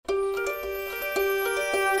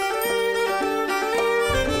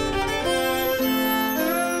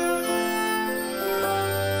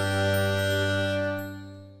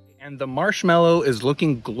the marshmallow is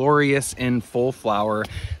looking glorious in full flower.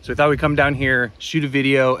 So we thought we'd come down here, shoot a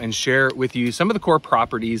video, and share with you some of the core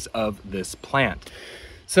properties of this plant.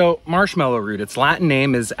 So marshmallow root, its Latin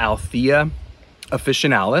name is Althea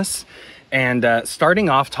Officinalis. And starting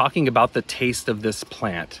off talking about the taste of this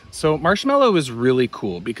plant. So marshmallow is really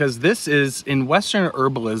cool because this is, in Western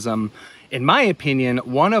herbalism, in my opinion,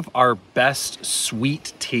 one of our best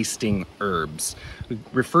sweet tasting herbs. We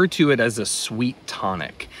refer to it as a sweet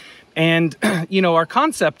tonic. And, you know, our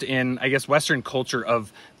concept in, I guess, Western culture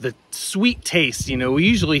of the sweet taste, you know, we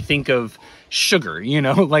usually think of sugar, you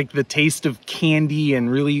know, like the taste of candy and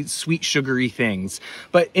really sweet sugary things.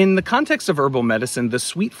 But in the context of herbal medicine, the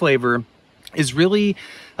sweet flavor is really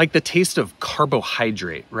like the taste of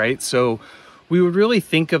carbohydrate, right? So we would really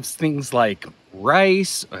think of things like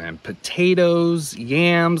rice and potatoes,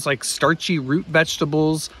 yams, like starchy root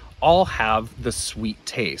vegetables, all have the sweet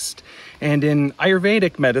taste. And in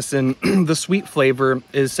Ayurvedic medicine, the sweet flavor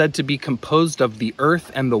is said to be composed of the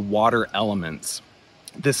earth and the water elements.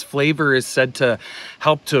 This flavor is said to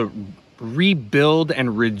help to rebuild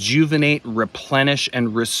and rejuvenate, replenish,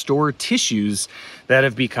 and restore tissues that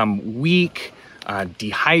have become weak,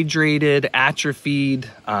 dehydrated, atrophied,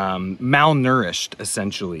 malnourished,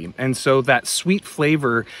 essentially. And so that sweet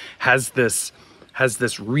flavor has this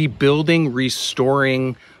rebuilding,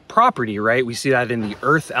 restoring property, right? We see that in the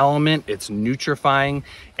earth element, it's nutrifying,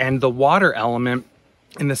 and the water element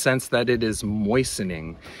in the sense that it is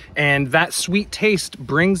moistening. And that sweet taste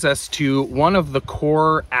brings us to one of the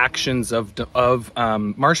core actions of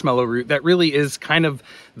marshmallow root that really is kind of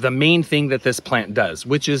the main thing that this plant does,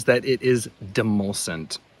 which is that it is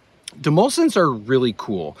demulcent. Demulcents are really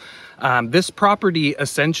cool. This property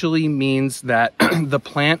essentially means that the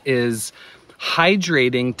plant is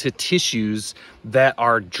hydrating to tissues that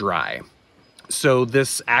are dry. So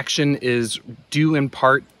this action is due in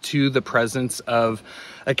part to the presence of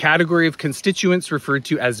a category of constituents referred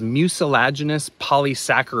to as mucilagenous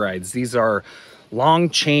polysaccharides. These are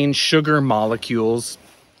long chain sugar molecules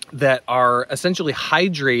that are essentially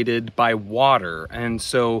hydrated by water. And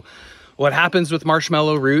so what happens with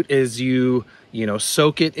marshmallow root is you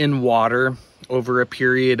soak it in water over a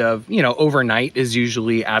period of, overnight is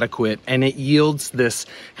usually adequate. And it yields this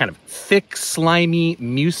kind of thick, slimy,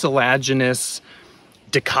 mucilaginous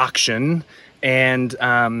decoction. And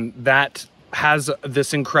that has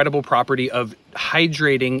this incredible property of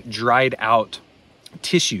hydrating dried out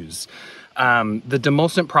tissues. The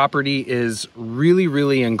demulcent property is really,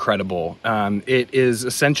 really incredible. It is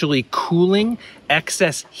essentially cooling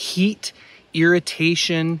excess heat,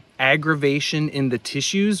 irritation, aggravation in the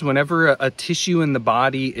tissues. Whenever a tissue in the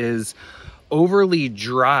body is overly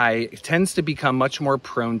dry, it tends to become much more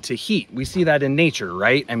prone to heat. We see that in nature,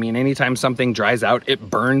 right? I mean, anytime something dries out,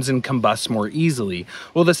 it burns and combusts more easily.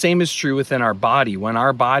 Well, the same is true within our body. When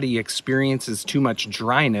our body experiences too much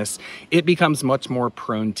dryness, it becomes much more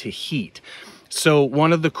prone to heat. So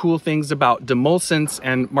one of the cool things about demulcents,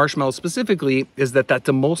 and marshmallow specifically, is that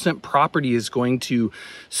demulcent property is going to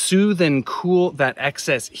soothe and cool that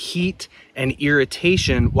excess heat and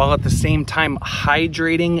irritation, while at the same time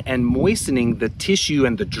hydrating and moistening the tissue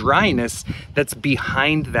and the dryness that's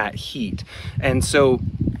behind that heat. And so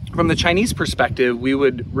from the Chinese perspective, we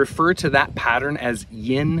would refer to that pattern as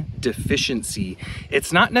yin deficiency.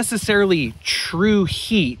 It's not necessarily true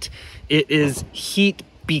heat, it is heat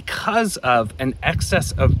because of an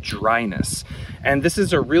excess of dryness. And this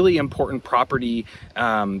is a really important property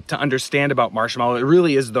to understand about marshmallow. It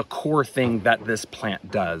really is the core thing that this plant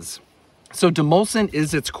does. So demulcent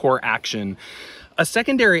is its core action. A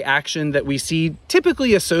secondary action that we see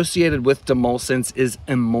typically associated with demulcents is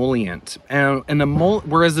emollient.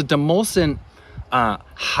 Whereas a demulcent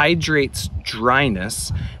hydrates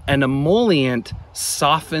dryness, an emollient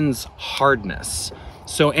softens hardness.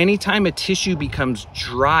 So anytime a tissue becomes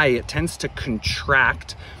dry, it tends to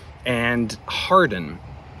contract and harden.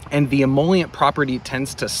 And the emollient property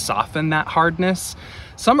tends to soften that hardness.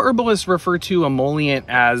 Some herbalists refer to emollient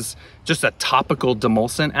as just a topical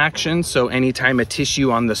demulcent action. So anytime a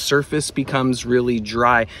tissue on the surface becomes really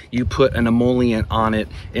dry, you put an emollient on it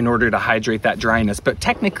in order to hydrate that dryness. But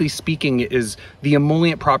technically speaking, the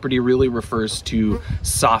emollient property really refers to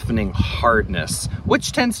softening hardness,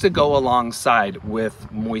 which tends to go alongside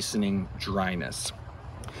with moistening dryness.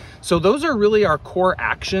 So those are really our core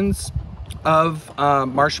actions of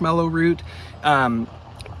marshmallow root.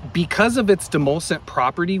 Because of its demulcent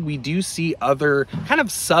property, we do see other kind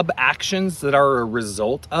of sub-actions that are a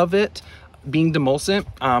result of it. being demulcent,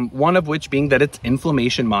 one of which being that it's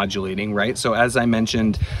inflammation modulating, right? So as I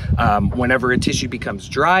mentioned, whenever a tissue becomes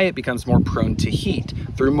dry, it becomes more prone to heat.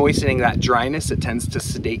 Through moistening that dryness, it tends to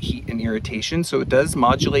sedate heat and irritation. So it does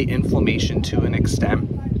modulate inflammation to an extent.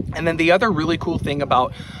 And then the other really cool thing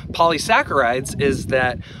about polysaccharides is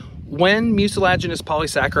that when mucilaginous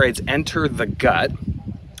polysaccharides enter the gut,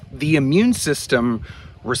 the immune system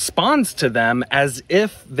responds to them as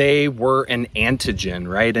if they were an antigen,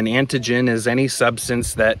 right? An antigen is any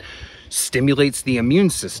substance that stimulates the immune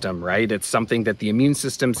system, right? It's something that the immune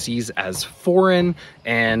system sees as foreign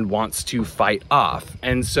and wants to fight off.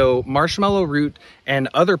 And so marshmallow root and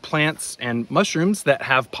other plants and mushrooms that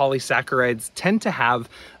have polysaccharides tend to have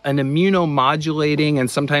an immunomodulating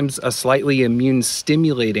and sometimes a slightly immune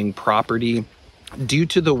stimulating property due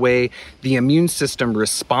to the way the immune system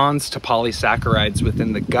responds to polysaccharides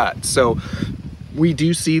within the gut. So we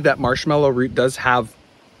do see that marshmallow root does have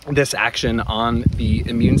this action on the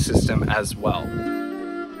immune system as well.